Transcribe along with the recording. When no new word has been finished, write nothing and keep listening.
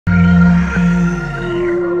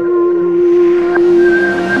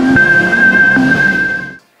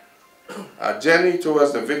journey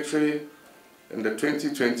towards the victory in the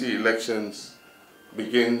 2020 elections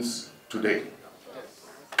begins today.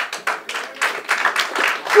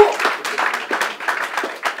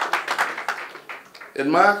 It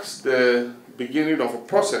marks the beginning of a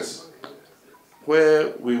process where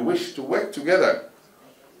we wish to work together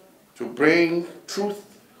to bring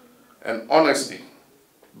truth and honesty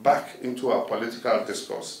back into our political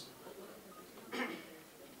discourse.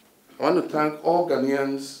 I want to thank all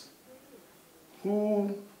Ghanaians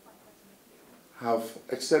who have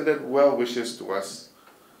extended well wishes to us,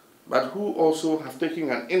 but who also have taken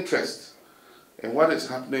an interest in what is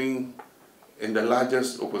happening in the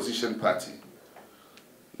largest opposition party,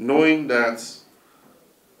 knowing that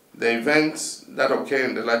the events that occur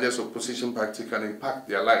in the largest opposition party can impact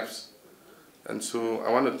their lives. And so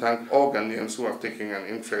I want to thank all Ghanaians who have taken an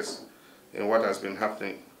interest in what has been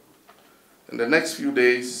happening. In the next few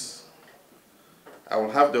days, I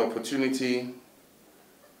will have the opportunity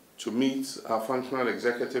to meet our Functional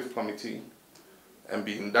Executive Committee and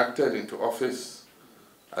be inducted into office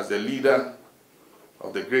as the leader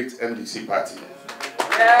of the great NDC party.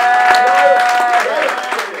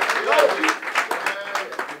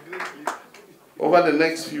 Over the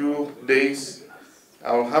next few days,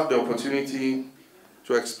 I will have the opportunity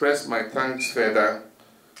to express my thanks further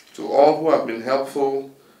to all who have been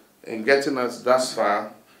helpful in getting us thus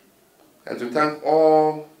far, and to thank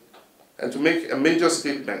all and to make a major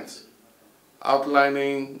statement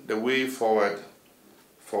outlining the way forward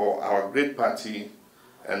for our great party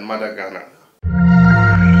and Mother Ghana.